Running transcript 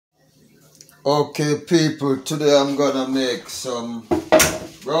Okay, people, today I'm gonna make some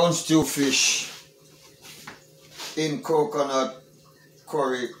brown stew fish in coconut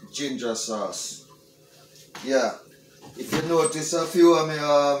curry ginger sauce. Yeah, if you notice a few of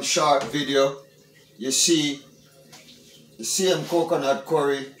my short video, you see the same coconut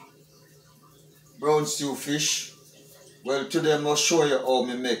curry brown stew fish. Well, today I'm gonna show you how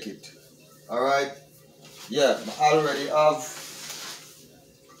me make it. Alright? Yeah, I already have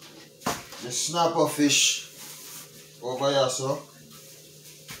the snapper fish over here, so.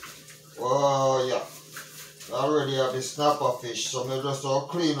 Oh, yeah. I already have the snapper fish, so I just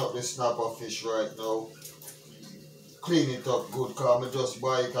clean up the snapper fish right now. Clean it up good, cause I just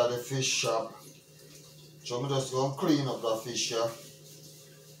buy it at the fish shop. So I just gonna clean up the fish here.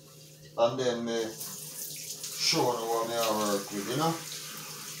 And then me show you what I work with, you know?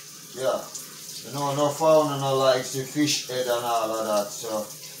 Yeah. You know, no found no likes the fish head and all of that, so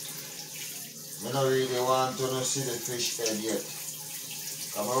I don't really want to see the fish head yet.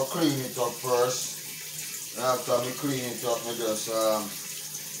 I'm gonna clean it up first. And after me clean it up, I just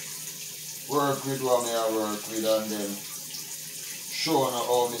work with what I work with and then show you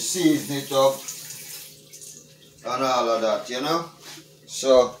how me season it up and all of that, you know?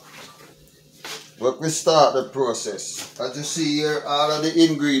 So, but we start the process. As you see here, all of the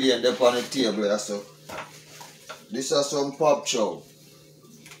ingredients up on the table here, so. This is some pop chow.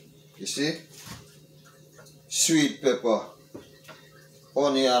 You see? Sweet pepper,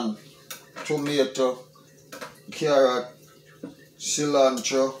 onion, tomato, carrot,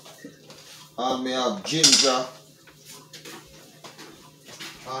 cilantro, and we have ginger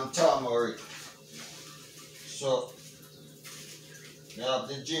and turmeric. So, we have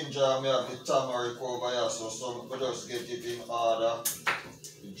the ginger and we have the turmeric over here, so we just get it in order.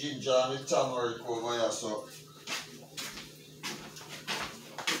 The ginger and the turmeric over here, so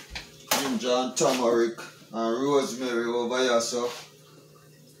ginger and turmeric and rosemary over here, so.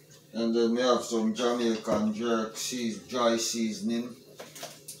 And then we have some Jamaican jerk dry seasoning.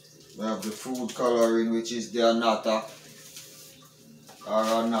 We have the food coloring, which is the annata or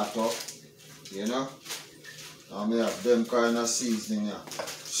annatto, you know. And we have them kind of seasoning here.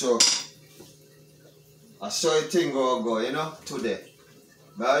 So I saw a thing go, you know, today.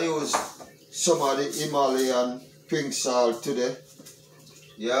 But I use some of the Himalayan pink salt today.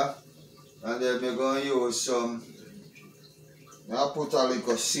 Yeah. And then we're gonna use some. I put a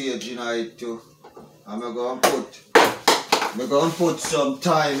little sage in it too. And we're gonna put some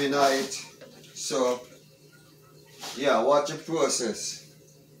thyme in it. So yeah, watch the process.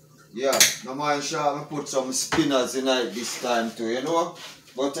 Yeah, no mind sure I put some spinach in it this time too, you know?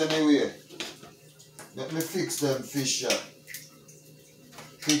 But anyway, let me fix them fish here.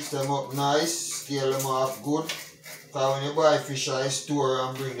 Fix them up nice, scale them off good. Because when you buy fish at a store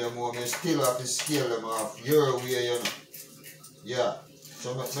and bring them home, you still have to scale them off your way, you know. Yeah,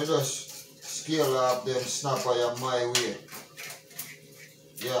 so me just scale off them snapper my way.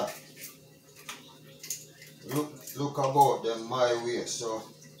 Yeah, look about them my way. So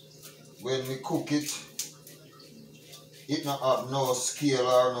when we cook it, it not have no scale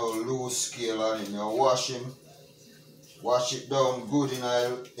or no loose scale on it. You wash it down good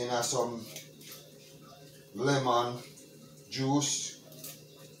in some lemon juice,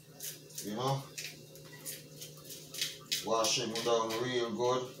 you know. Wash him down real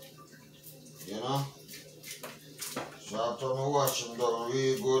good, you know. So after I wash him down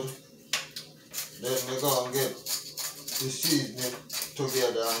real good, then we go and get the seasoning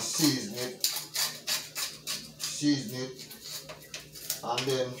together and season it, and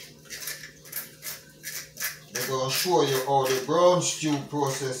then we're going to show you how the brown stew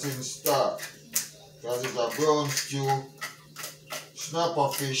processing starts. Because it's a brown stew, snapper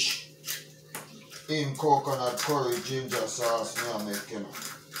fish, in coconut curry ginger sauce me make, you know.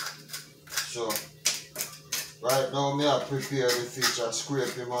 So right now me I prepare the fish, I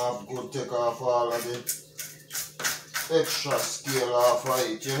scrape him off good, take off all of the extra scale off of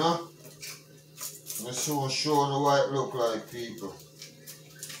it, you know. I soon show you what it look like, people.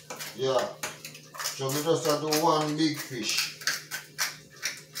 Yeah. So me just do one big fish.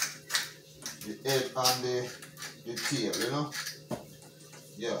 The head and the tail, you know.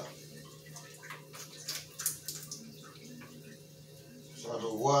 Yeah. So I do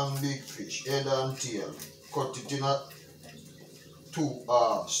one big fish, head and tail. Cut it in a 2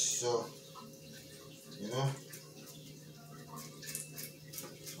 halves, so, you know.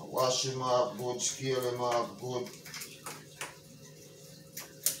 I wash him off good, scale him off good.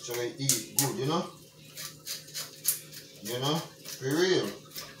 So he eat good, you know. You know, for real.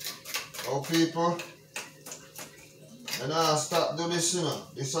 Oh people, And I start do this, you know.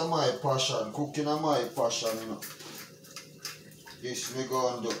 This is my passion. Cooking is my passion, you know. This me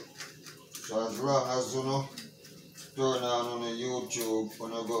go and do. So as long as you know, turn on the YouTube, you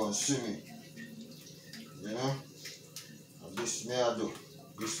know, go and see me. You know? And this me I do.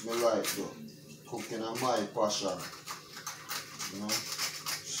 This me like do. Cooking is my passion. You know?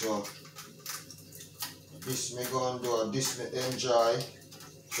 So this me go and do, and this me enjoy.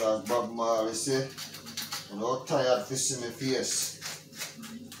 So as Bob Marley say, I'm not tired to see my face.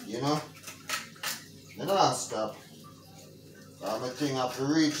 You know? I don't stop. I think I have to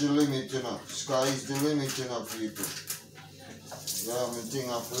reach the limit, you know. Sky is the limit, you know, people. Yeah, I think I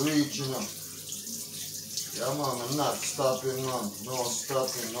have to reach, you know. Yeah, man, I'm not stopping, man. No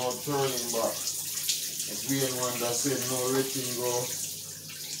stopping, no turning back. It's being one that said no letting go,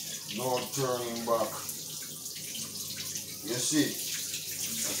 no turning back. You see?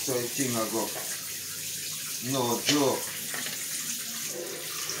 That's how the thing I go. No joke.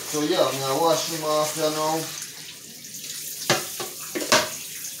 So yeah, I'm gonna wash him off here now.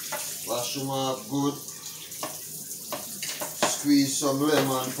 Wash them off good. Squeeze some lemon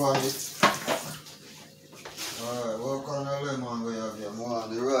on it. Alright, what kind of lemon we have here? I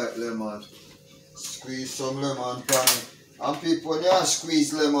want the right lemon. Squeeze some lemon on it. And people, when you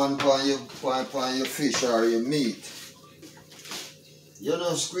squeeze lemon on your fish or your meat, you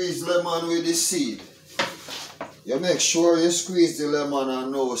don't squeeze lemon with the seed. You make sure you squeeze the lemon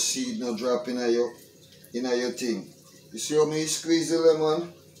and no seed no drop in your thing. You see how me squeeze the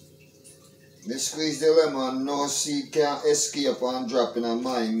lemon? Me squeeze the lemon, no seed can escape and drop in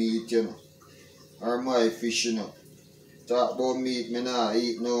my meat, you know. Or my fish, you know. Talk about meat, me not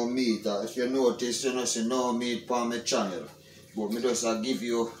eat no meat. If you notice, you know, see no meat on my channel. But me just give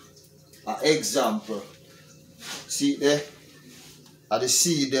you an example. See there? I the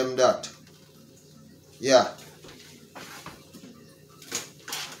see them that. Yeah.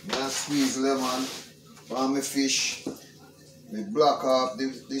 I squeeze lemon on my fish. Me block off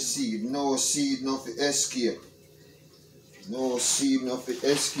the seed. No seed, no fi escape. No seed, no fi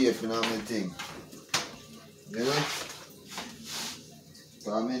escape in my thing. You know?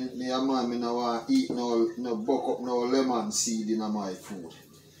 Cause me and me no want to eat no buck up no lemon seed in my food.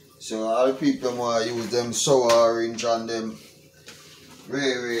 So all the people want to use them sour orange and them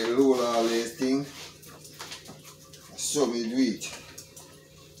very low thing. So me do it.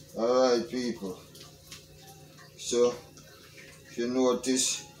 Alright people. So if you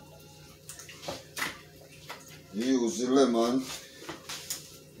notice, you use the lemon,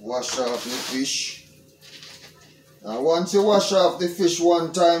 wash off the fish. And once you wash off the fish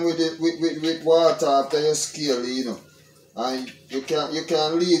one time with water after you scale, you know, and you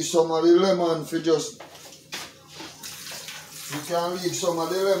can leave some of the lemon for just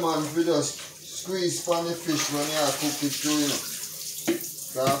squeeze on the fish when you cook it too, you know.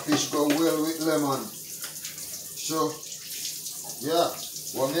 Because fish go well with lemon. So yeah,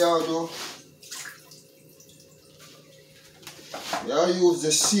 what me I do, I use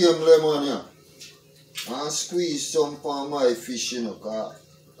the same lemon here and squeeze some on my fish, you know, cause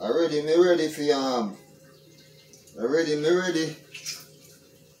me ready for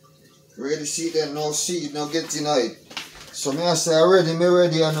ready see that no seed no getting out. So me I say me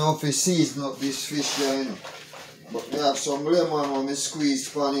ready I know for season up this fish here, you know. But me have some lemon when me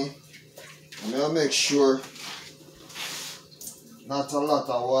squeeze on it. And me I make sure not a lot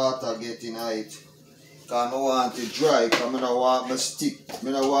of water getting out. Because I want it dry, because I don't want my stick.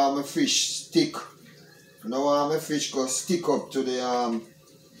 I don't want my fish stick. I don't want my fish go stick up to the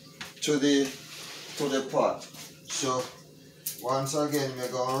pot. So once again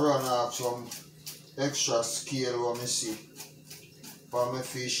I'm gonna run off some extra scale what I see for my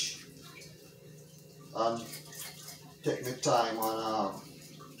fish and take my time and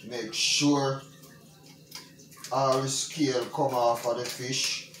make sure all the scale come off of the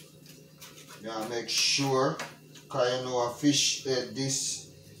fish. Yeah, make sure, because you know a fish head this,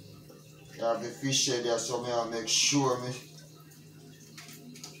 you have the fish head there, so I make sure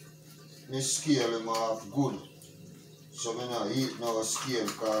me scale them off good. So I not eat no scale,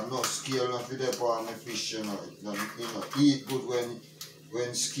 because no scale not for there on my fish, you know. Eat good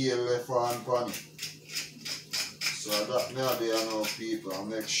when scale left on pan. So that me do, you know, people, I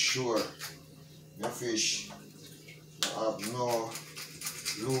make sure my fish have no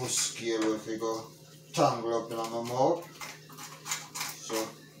loose scale if you go tangle up in my mouth. So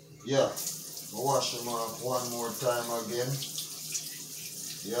yeah, I wash them off one more time again.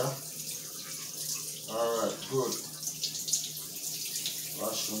 Yeah. Alright, good.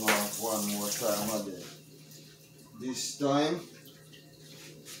 Wash them off one more time again. This time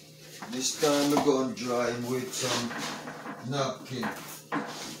we're going to dry them with some napkin.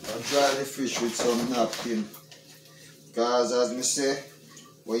 I dry the fish with some napkin. Because as me say,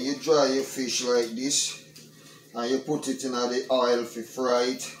 when you dry your fish like this and you put it in the oil for fry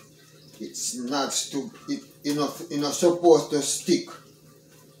it, it's not enough supposed to stick.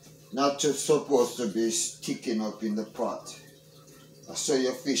 Not just supposed to be sticking up in the pot. So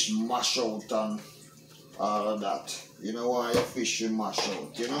your fish mash out and all of that. You don't want your fish to mash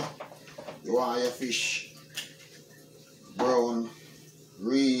out, you know? You want your fish brown,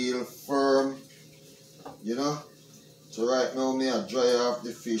 real firm, you know? So right now me I dry off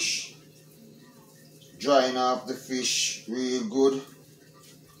the fish. Drying off the fish real good.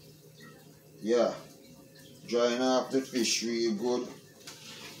 Yeah. Drying off the fish real good.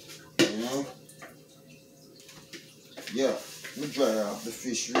 You know? Yeah. Me dry off the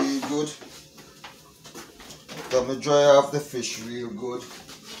fish real good. After me dry off the fish real good,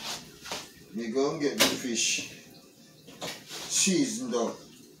 me go and get the fish seasoned up.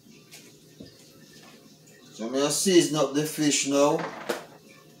 So me season up the fish now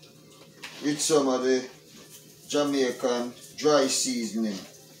with some of the Jamaican dry seasoning.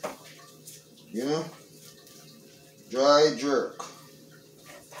 You know? Dry jerk.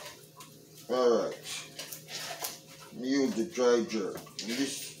 Alright. Use the dry jerk. And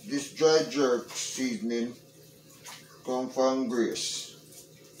this dry jerk seasoning come from Grace.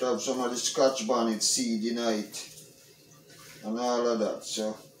 It have some of the Scotch bonnet seed in it and all of that.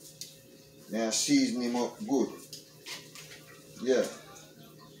 So I season him up good. Yeah.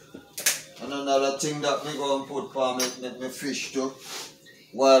 And another thing that me go and put for me fish too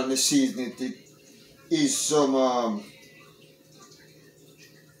while me season it is some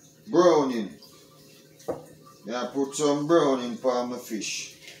browning. I put some browning for my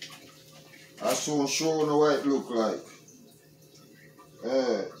fish. I soon show you what it look like.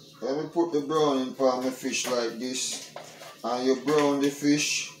 Let me put the browning for my fish like this, and you brown the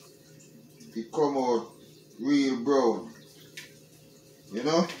fish, it come out real brown. You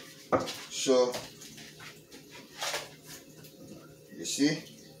know? So you see?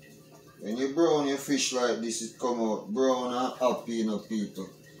 When you brown your fish like this, it come out brown and happy, you know, people.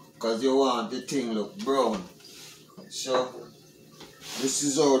 Because you want the thing look brown. So this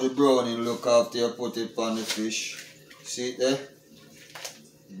is how the browning look after you put it on the fish. See it there?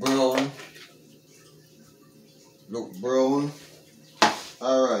 Brown. Look brown.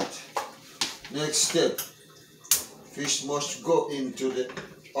 Alright. Next step. Fish must go into the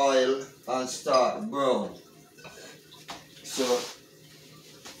oil and start brown. So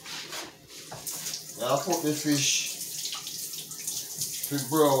I'll put the fish to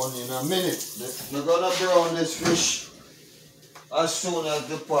brown in a minute. We're gonna brown this fish as soon as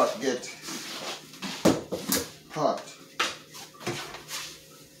the pot get hot.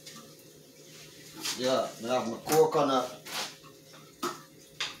 Yeah, I have my coconut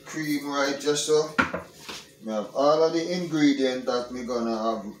cream right just so. I have all of the ingredients that we're gonna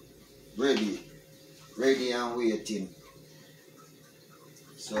have ready and waiting.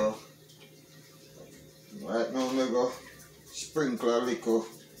 So right now I'm gonna sprinkle a little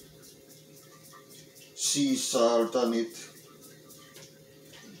sea salt on it.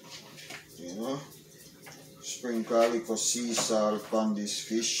 You know, sprinkle a little sea salt on this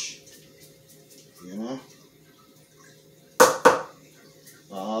fish. You know,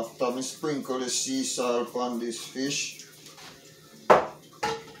 and after I sprinkle the sea salt on this fish, I'm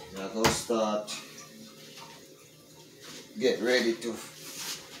gonna start get ready to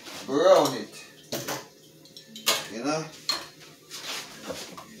brown it. You know,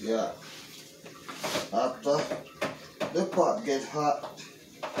 yeah. After the pot get hot,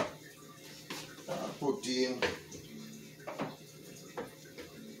 I put in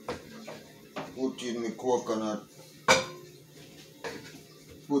the coconut.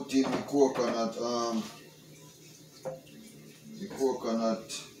 Put in the coconut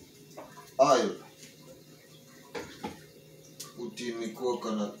oil. Put in the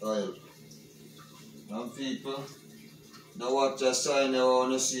coconut oil. And people, now watch a sign I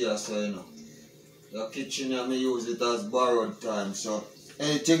want to see a sign. The kitchen I use it as borrowed time. So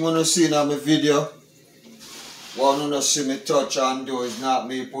anything you see in my video, what you see me touch and do is not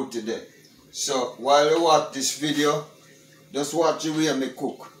me put it there. So while you watch this video, just watch the way me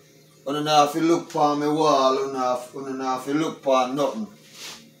cook. You don't have to look for my wall, you don't have to look for nothing.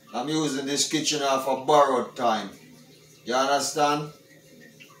 I'm using this kitchen for borrowed time. You understand?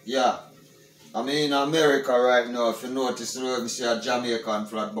 Yeah. I'm in America right now. If you notice, you don't even see a Jamaican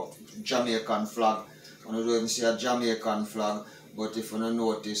flag. I don't even see a Jamaican flag. But if you don't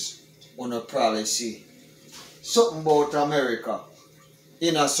notice, you don't probably see something about America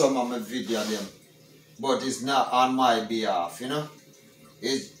in some of my video them. but it's not on my behalf, you know.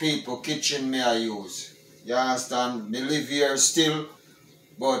 It's people kitchen me I use. You understand? Me live here still,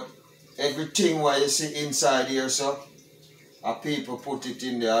 but everything what you see inside here, so, people put it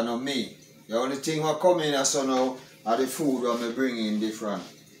in there, not me. The only thing what come in so now are the food what me bring in different.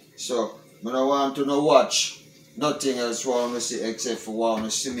 So, I don't want to no watch nothing else want to see except for what to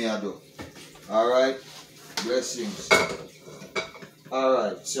see me I do. Alright? Blessings.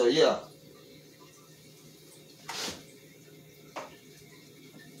 Alright, so yeah.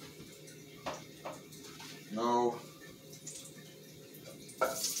 Now,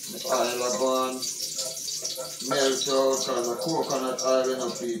 the oil are gone, melt out because the coconut oil, you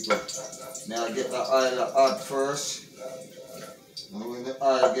know, people. Now I get the oil hot first, and when the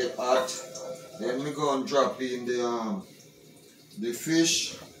oil get hot, then we go and drop in the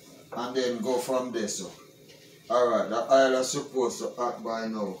fish, and then go from there. So, alright, the oil is supposed to hot by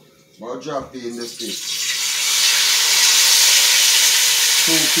now. But drop in the fish.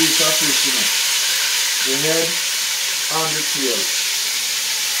 2 pieces of fish, you know. The head and the tail.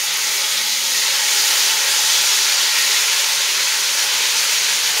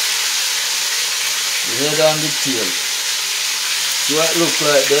 The head and the tail. See what it look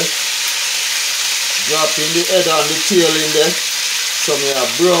like there? Dropping the head and the tail in there. So me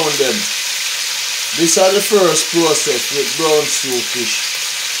have brown them. This is the first process with brown stew fish.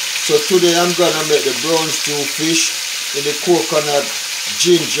 So today I'm gonna make the brown stew fish in the coconut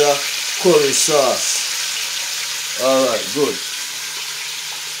ginger curry sauce. Alright, good.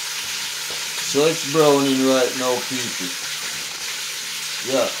 So it's browning right now, people.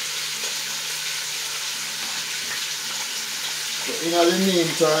 Yeah. So in the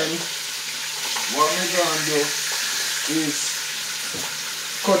meantime, what we're going to do is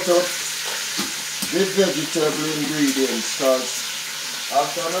cut up the vegetable ingredients, because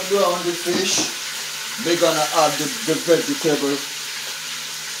after I brown the fish, we're going to add the vegetable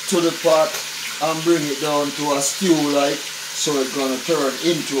to the pot and bring it down to a stew like, so it's going to turn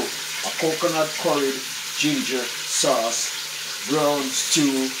into a coconut curried ginger sauce brown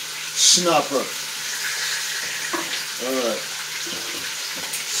stew snapper. Alright,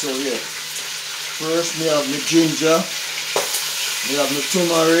 so yeah, first me have my ginger, me have my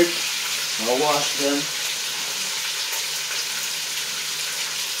turmeric. I wash them.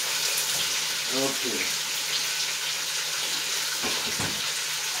 Okay.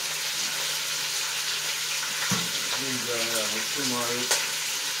 Turmeric.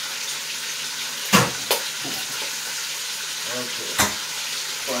 Okay.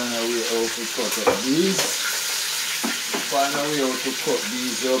 Find a way how to cut up these. Find a way how to cut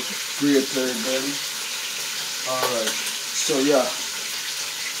these up. Greater them. Alright. So yeah.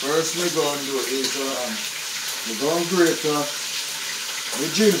 First we gonna do is we're gonna grate the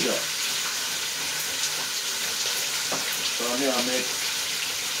ginger. So I'm gonna make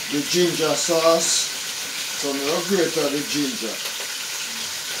the ginger sauce. So I'm going to grate the ginger.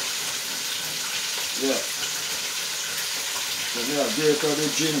 Yeah. So I'm going to grate the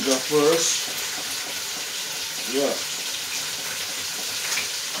ginger first. Yeah.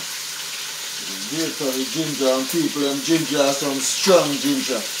 Grate the ginger, and people, and ginger are some strong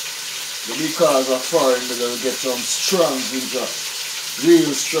ginger. Because of foreign, we're going to get some strong ginger. Real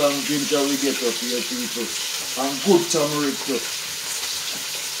strong ginger we get up here, people. And good turmeric too.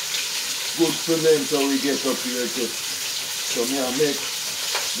 Good pimento we get up here too. So I make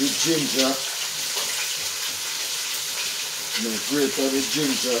the ginger. Make grate the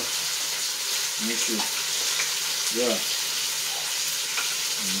ginger. Let me see. Yeah.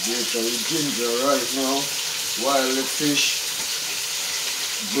 Grate the ginger right now while the fish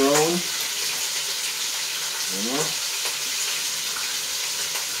brown. You know?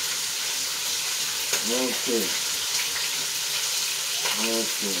 Okay. Okay,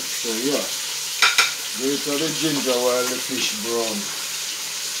 so yeah, grate the ginger while the fish brown.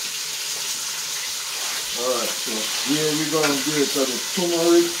 Alright, so here we're going to grate the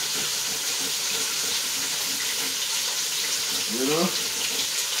turmeric. You know?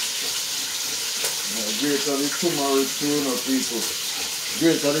 Grate the turmeric too, you know, people.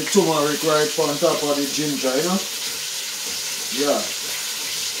 Grate the turmeric right on top of the ginger, you know? Yeah.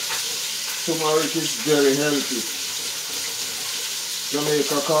 Turmeric is very healthy.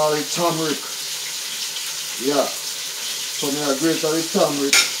 Jamaica call it Tumaric. Yeah. So I grate the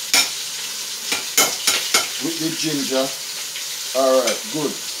turmeric with the ginger. Alright,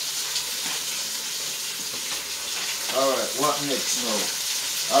 good. Alright, what next now?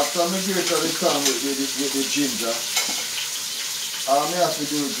 After I grate the turmeric with the ginger, all I have to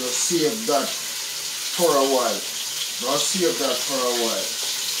do is just save that for a while. Just save that for a while.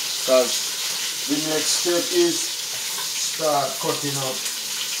 Because The next step is start cutting up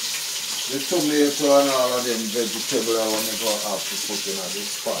the tomato and all of them vegetables I want to go have to put in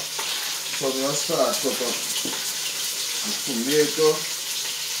this pot. So we will start cut up the tomato.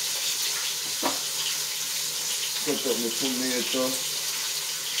 Cut up the tomato.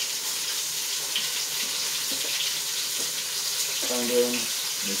 And then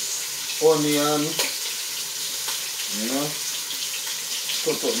this onion, you know.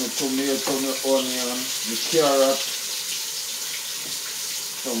 Cut up the tomato, the onion, the carrot,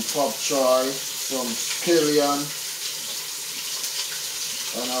 some pop chai, some scallion,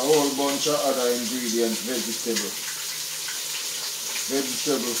 and a whole bunch of other ingredients,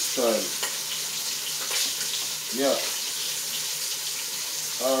 vegetable style. Yeah.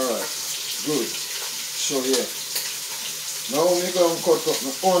 Alright, good. So yeah. Now we're going to cut up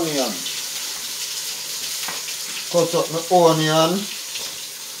the onion. Cut up the onion.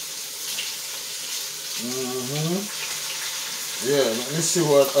 Yeah, let me see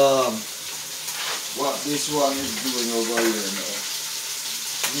what this one is doing over here now.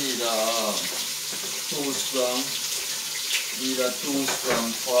 Need a 2-strong. Need a 2-strong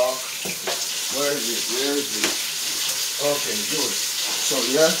fork. Where is it? Where is it? Okay, good. So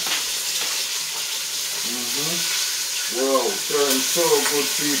yeah. Wow, turn so good,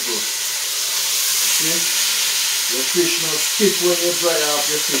 people. See? Your fish not stiff when you dry off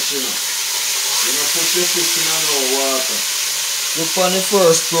your fish, you know. You know, put your fish in no water. Look on the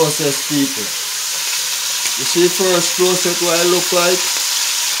first process, people. You see the first process what it look like?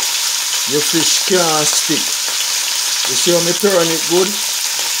 Your fish can't stick. You see how me turn it good?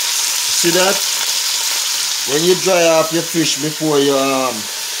 See that? When you dry off your fish before you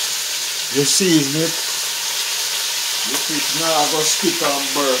season it, the fish now go stick and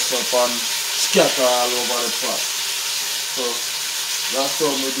burst up and scatter all over the pot. So that's how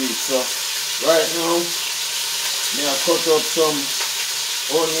we do it. So right now, I cut up some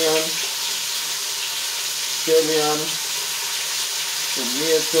onion, scallion,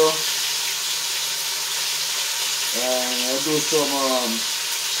 tomato, and I do some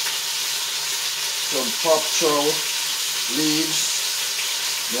pop chow leaves.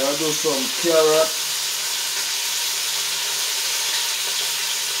 I do some carrot.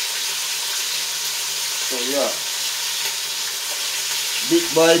 So yeah, bit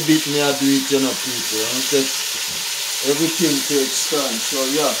by bit me I do it, you know, people. Everything takes time. So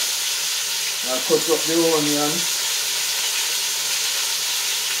yeah, I cut up the onion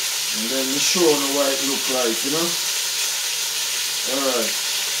and then I show you what it look like, you know. Alright.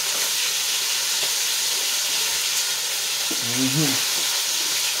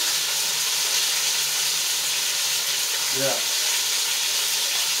 Yeah.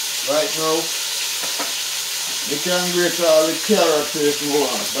 Right now, you can grate all the carrot if you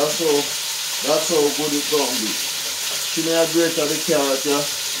want. That's how good it gonna be. See me I grate all the carrot, yeah?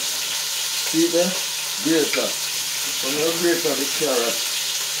 See it there? Grater. When you grate all the carrot,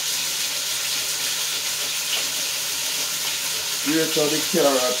 grate all the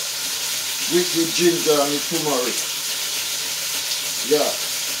carrot with the ginger and the turmeric. Yeah.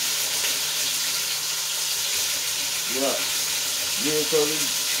 Yeah. Grate all the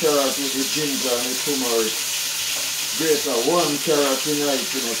carrot with the ginger and the turmeric. Grate one carrot in it,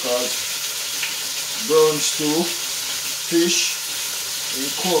 you know, because brown stew, fish, in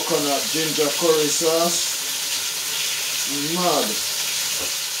coconut ginger curry sauce, mad.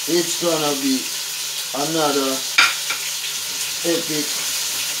 It's gonna be another epic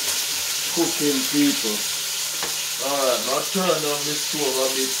cooking, people. Alright, now turn down the stove a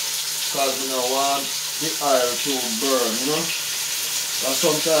bit because we don't want the oil to burn, you know. And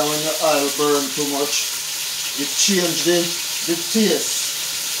sometimes when the oil burn too much, it changes the taste.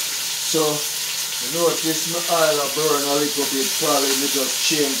 So you notice my oil burn a little bit, probably me just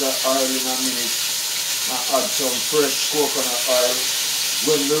change the oil in a minute and add some fresh coconut oil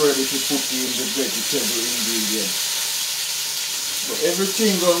when we're ready to put in the vegetable ingredients. But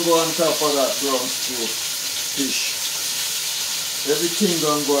everything gonna go on top of that brown stew fish. Everything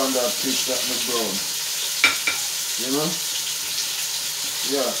gonna go on that fish that me brown. You know?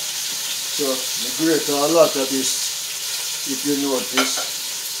 Yeah. So me grate a lot of this, if you notice.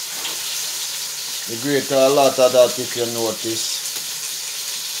 Me grate a lot of that if you notice.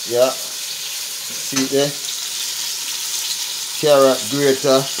 Yeah. See there? Carrot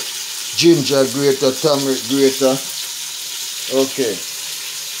grater, ginger grater, turmeric grater. Okay.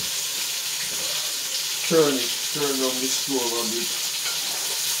 Turn down the stove a bit.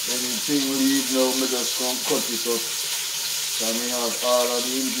 Anything leave now, me just come cut it up. So I have all of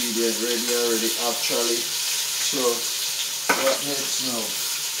the ingredients ready already actually. So what next now?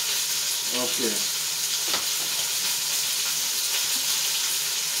 Okay.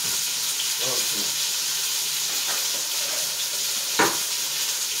 Okay.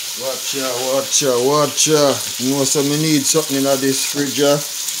 Watch ya. You know, so me need something in this fridge.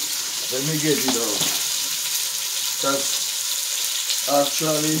 Let me get it out. Because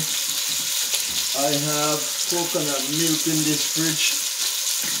actually, I have coconut milk in this fridge.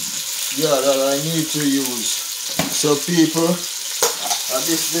 Yeah, that I need to use. So people,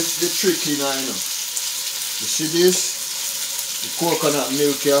 this the trick, you know. You see this? The coconut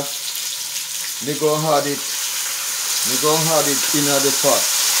milk here. Me gonna add it in the pot.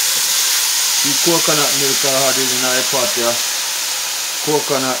 The coconut milk I had it in the pot here.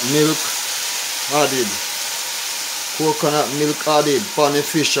 Coconut milk added. Coconut milk added. Pan the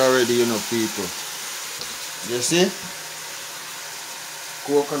fish already, you know, people. You see?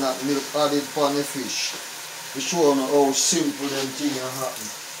 Coconut milk added pan the fish. We show you how simple them things happen.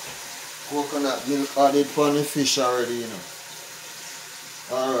 Coconut milk added pan the fish already, you know.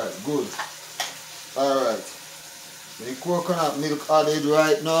 Alright, good. Alright. The coconut milk added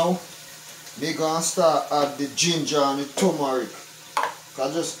right now. We gonna start add the ginger and the turmeric.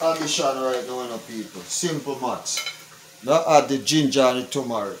 Cause just addition right now, you know, people. Simple maths. Now add the ginger and the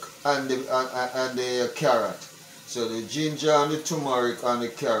turmeric and the carrot. So the ginger and the turmeric and the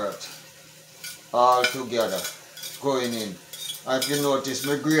carrot all together going in. And if you notice,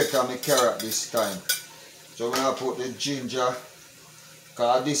 me grate my carrot this time. So when I put the ginger,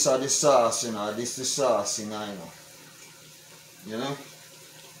 cause this is the sauce, you know. This is the sauce, you know. You know?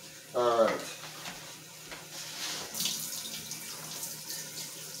 Alright.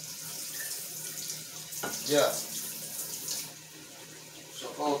 Yeah. So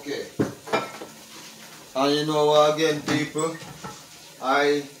okay. And you know what again, people?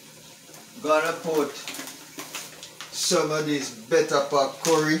 I gonna put some of this better pack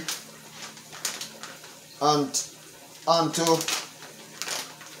curry onto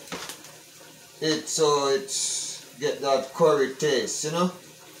it, so it's get that curry taste, you know.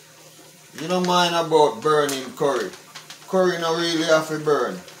 You don't mind about burning curry. Curry not really have to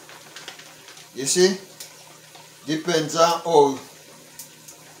burn. You see? Depends on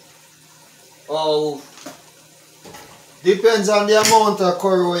depends on the amount of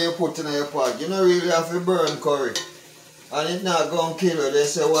curry where you put in your pot. You don't really have to burn curry. And it's not gonna kill you. They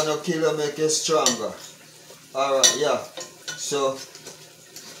say 1 kilo make you stronger. Alright, yeah. So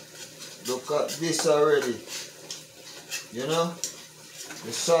look at this already. You know?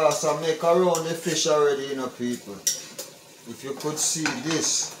 The sauce I make around the fish already, you know, people. If you could see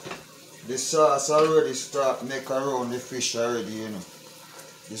this, the sauce already start make around the fish already, you know.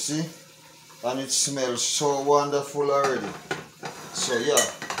 You see? And it smells so wonderful already. So yeah.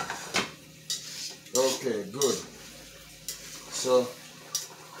 Okay, good. So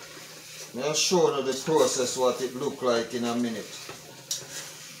I'll show you the process what it look like in a minute.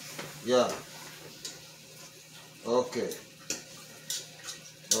 Yeah. Okay.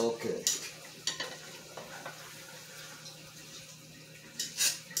 Okay.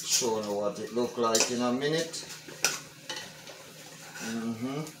 Show you what it look like in a minute.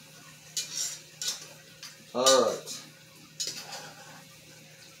 Alright.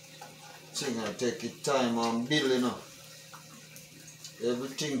 Thing I take it time on building up.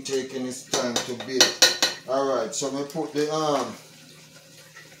 Everything taking its time to build. Alright, so me put the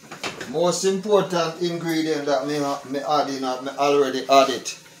most important ingredient that me add in, me already add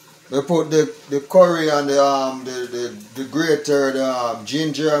it. We put the curry and the grated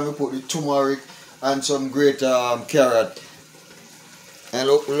ginger, and we put the turmeric and some grated carrot. And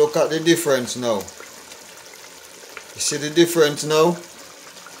look at the difference now. You see the difference now?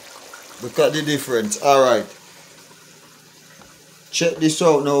 Look at the difference. Alright. Check this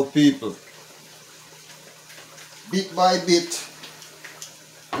out now, people. Bit by bit,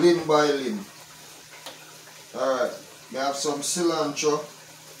 limb by limb. Alright. We have some cilantro.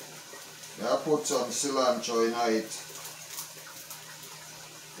 I put some cilantro in it.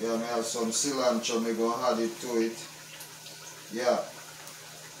 Yeah, I have some cilantro, I'm going to add it to it. Yeah.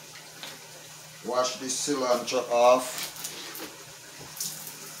 Wash this cilantro off.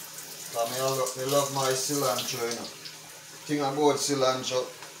 I love my cilantro, you know. Thing about cilantro,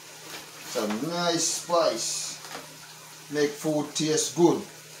 it's a nice spice. Make food taste good.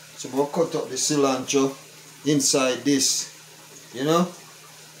 So I'm going to cut up the cilantro inside this. You know?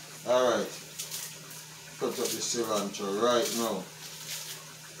 Alright, cut up the cilantro right now.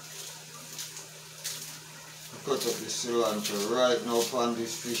 Cut up the cilantro right now upon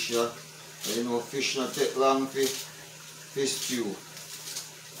this fish here. You know, fish not take long for stew.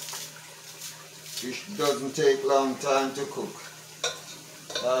 Fish doesn't take long time to cook.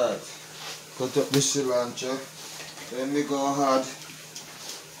 Alright, Cut up the cilantro. Then we gonna add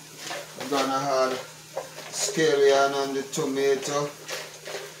scallion and the tomato.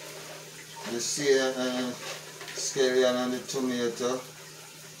 The scallion and the tomato.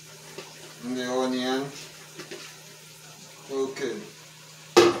 And the onion. Okay.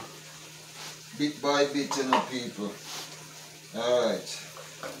 Bit by bit, you know, people. Alright.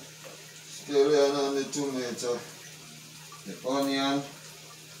 Scallion and the tomato. The onion.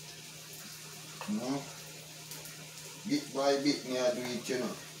 Bit by bit me I do it, you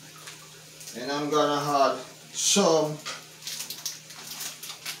know. And I'm gonna add some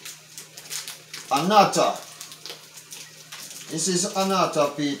Another. This is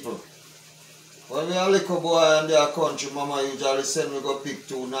Another, people. When we are little boy in their country, mama usually send me go pick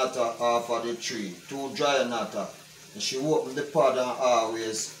 2 nata off of the tree, 2 dry nata. And she open the pod and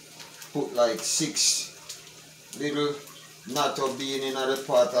always put like 6 little nata bean in the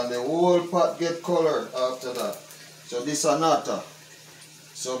pot, and the whole pot get colored after that. So this is Nata.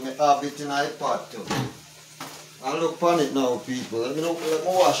 So me have it in a pot too. And look on it now, people. Let me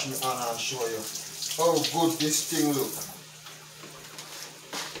wash my hand and show you how good this thing look.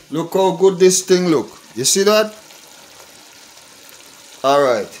 Look how good this thing look. You see that?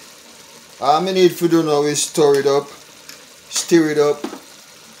 Alright. All I need to do now is stir it up,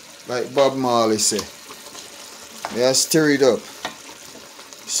 like Bob Marley say. Yeah, stir it up,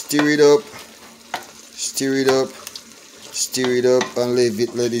 and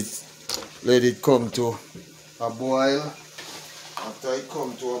let it come to a boil. After it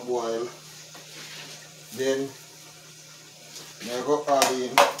come to a boil, then I go add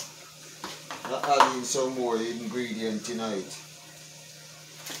in some more ingredient tonight.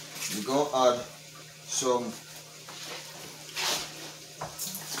 We go add some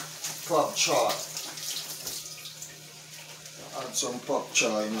pop char. Add some pop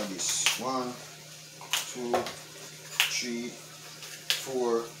char in this. 1, 2, 3,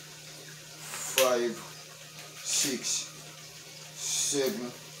 4, 5, 6,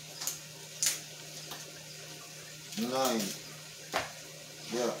 7, 9.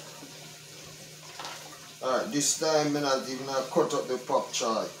 Yeah. Alright, this time I'm not even cut up the pop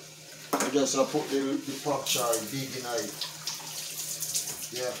char. I just put the pop char big in it.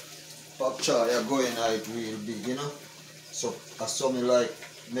 Yeah. Pop char go in it real big, you know. So I saw me like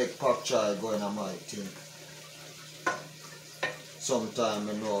make pop char go in my thing. Sometime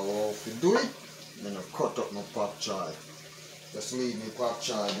I know how to do it, then I cut up my pop char. Just leave me pop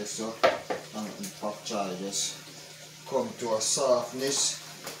char there, so and the pop char just come to a softness,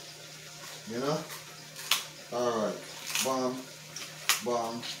 you know. Alright, bam,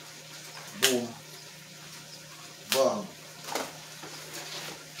 bam, boom, bam.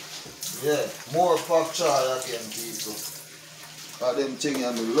 Yeah, more pop char again, people. Them thing, I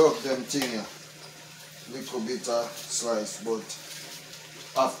love them thing. Little bit of slice, but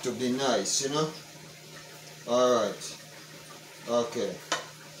have to be nice, you know. Alright. Okay.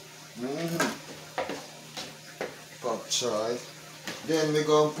 Pop char. Then we're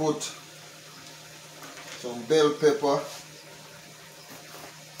gonna put some bell pepper.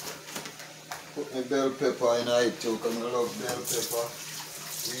 Put my bell pepper in it too, because I love bell pepper.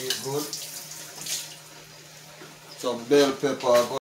 Really good. Some bell pepper.